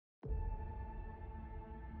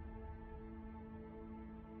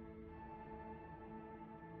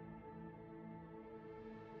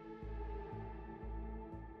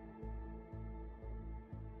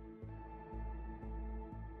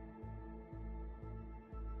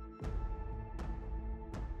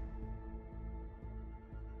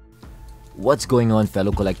What's going on,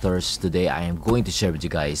 fellow collectors? Today I am going to share with you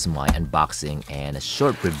guys my unboxing and a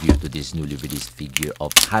short review to this newly released figure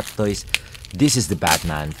of Hot Toys. This is the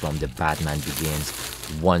Batman from the Batman Begins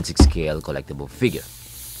 1/6 scale collectible figure.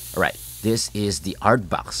 Alright, this is the art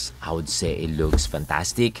box. I would say it looks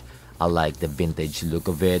fantastic. I like the vintage look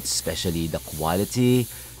of it, especially the quality.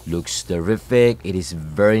 Looks terrific. It is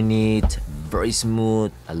very neat, very smooth.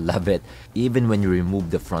 I love it. Even when you remove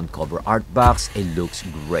the front cover art box, it looks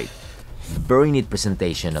great. Very neat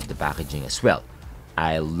presentation of the packaging as well.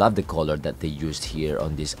 I love the color that they used here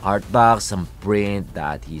on this art box. Some print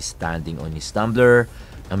that he's standing on his tumbler.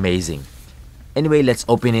 Amazing. Anyway, let's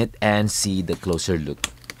open it and see the closer look.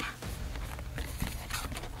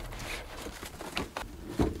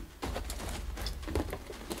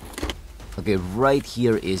 Okay, right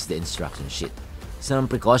here is the instruction sheet. Some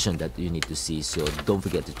precaution that you need to see, so don't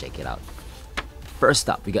forget to check it out. First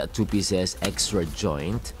up, we got 2 pieces extra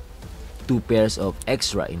joint, 2 pairs of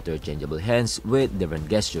extra interchangeable hands with different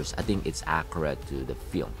gestures. I think it's accurate to the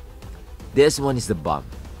film. This one is the bomb.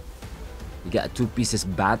 We got 2 pieces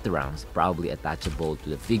batarangs, probably attachable to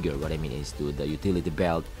the figure. What I mean is to the utility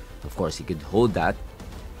belt. Of course, you could hold that.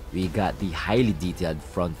 We got the highly detailed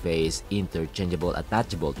front face, interchangeable,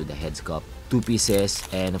 attachable to the heads cup, 2 pieces,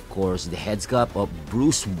 and of course the heads cup of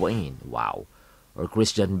Bruce Wayne, wow, or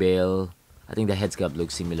Christian Bale. I think the heads cup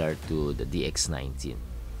looks similar to the DX19.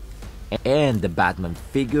 And the Batman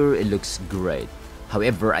figure, it looks great.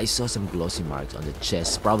 However, I saw some glossy marks on the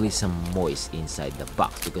chest, probably some moist inside the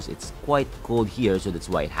box because it's quite cold here, so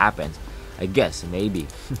that's why it happens. I guess,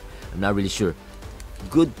 maybe. I'm not really sure.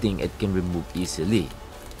 Good thing it can remove easily.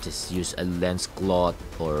 Just use a lens cloth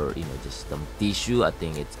or just some tissue. I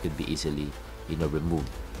think it could be easily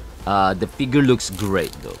removed. The figure looks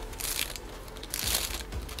great though.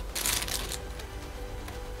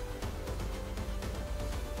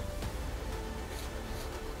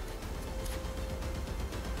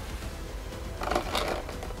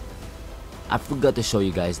 I forgot to show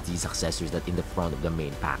you guys these accessories that in the front of the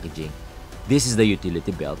main packaging. This is the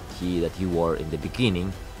utility belt that he wore in the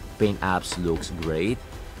beginning. Paint apps looks great.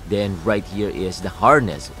 Then right here is the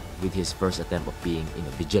harness with his first attempt of being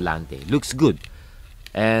vigilante. Looks good.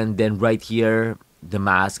 And then right here, the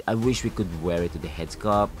mask. I wish we could wear it to the head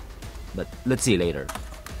cup, but let's see later.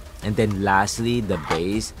 And then lastly, the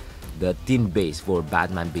base, the tin base for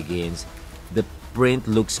Batman Begins. The print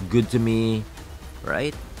looks good to me,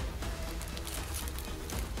 right?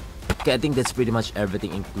 Okay, I think that's pretty much everything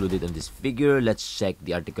included on this figure. Let's check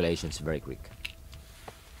the articulations very quick.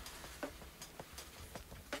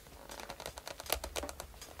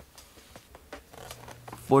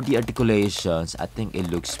 For the articulations, I think it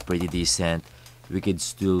looks pretty decent. We could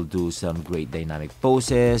still do some great dynamic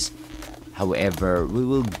poses. However, we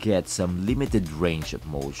will get some limited range of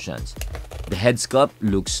motions. The head sculpt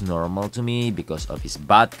looks normal to me because of his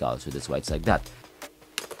bat cowl, so that's why it's like that.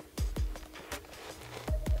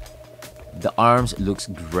 The arms looks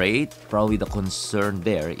great. Probably the concern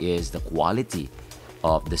there is the quality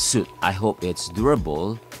of the suit. I hope it's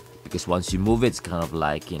durable. Because once you move it, it's kind of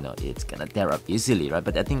like, it's gonna tear up easily, right?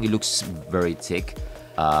 But I think it looks very thick.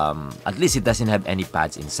 At least it doesn't have any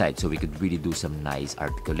pads inside, so we could really do some nice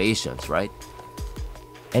articulations, right?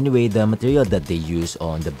 Anyway, the material that they use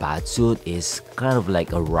on the Batsuit is kind of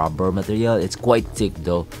like a rubber material. It's quite thick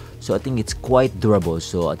though, so I think it's quite durable,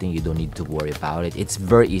 so I think you don't need to worry about it. It's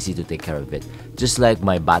very easy to take care of it. Just like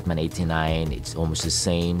my Batman 89, it's almost the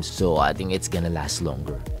same, so I think it's gonna last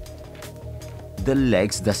longer. The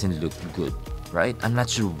legs doesn't look good, right? I'm not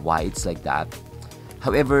sure why it's like that.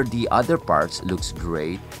 However, the other parts looks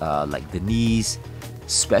great, like the knees,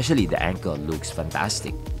 especially the ankle looks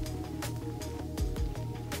fantastic.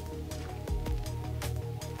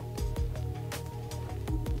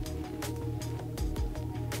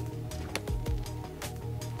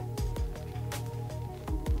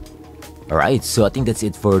 Alright, so I think that's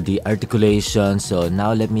it for the articulation. So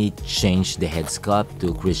now let me change the head sculpt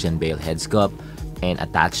to Christian Bale head sculpt and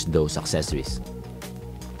attach those accessories.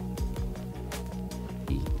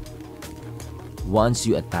 Once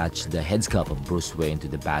you attach the head sculpt of Bruce Wayne to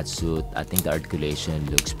the Batsuit, I think the articulation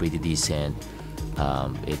looks pretty decent.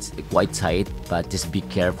 It's quite tight, but just be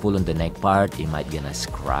careful on the neck part. It might gonna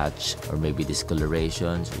scratch or maybe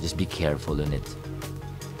discoloration, so just be careful on it.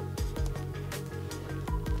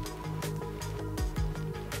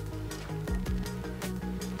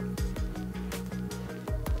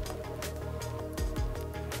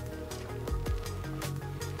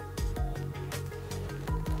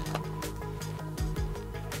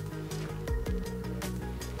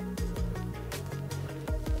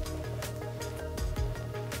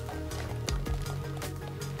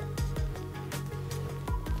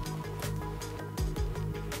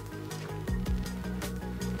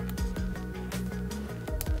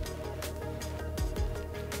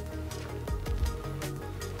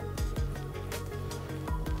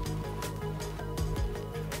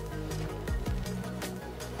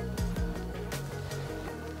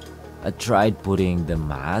 I tried putting the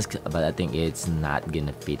mask, but I think it's not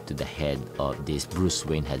gonna fit to the head of this Bruce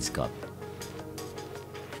Wayne headscarf.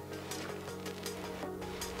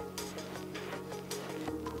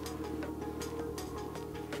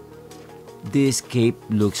 This cape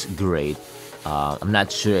looks great. I'm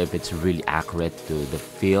not sure if it's really accurate to the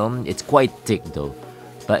film. It's quite thick though,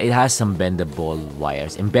 but it has some bendable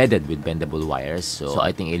wires, embedded with bendable wires. So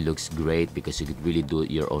I think it looks great because you could really do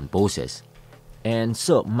your own poses. And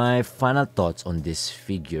so my final thoughts on this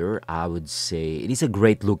figure, I would say it is a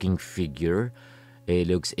great looking figure. It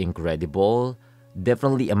looks incredible.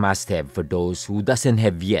 Definitely a must-have for those who doesn't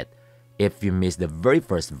have yet. If you missed the very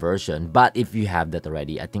first version, but if you have that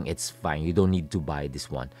already, I think it's fine. You don't need to buy this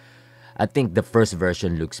one. I think the first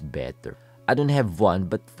version looks better. I don't have one,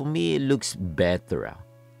 but for me, it looks better.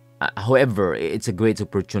 However, it's a great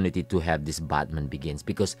opportunity to have this Batman Begins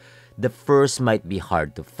because the first might be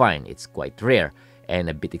hard to find. It's quite rare and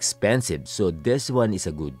a bit expensive, so this one is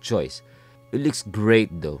a good choice. It looks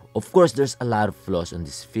great though. Of course, there's a lot of flaws on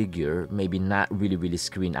this figure. Maybe not really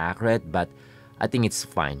screen accurate, but I think it's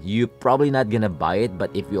fine. You're probably not gonna buy it,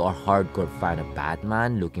 but if you are a hardcore fan of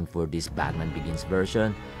Batman, looking for this Batman Begins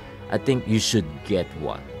version, I think you should get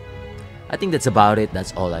one. I think that's about it.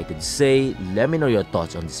 That's all I could say. Let me know your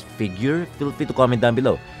thoughts on this figure. Feel free to comment down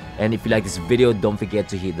below. And if you like this video, don't forget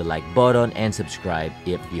to hit the like button and subscribe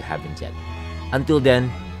if you haven't yet. Until then,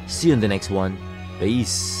 see you in the next one.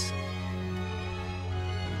 Peace.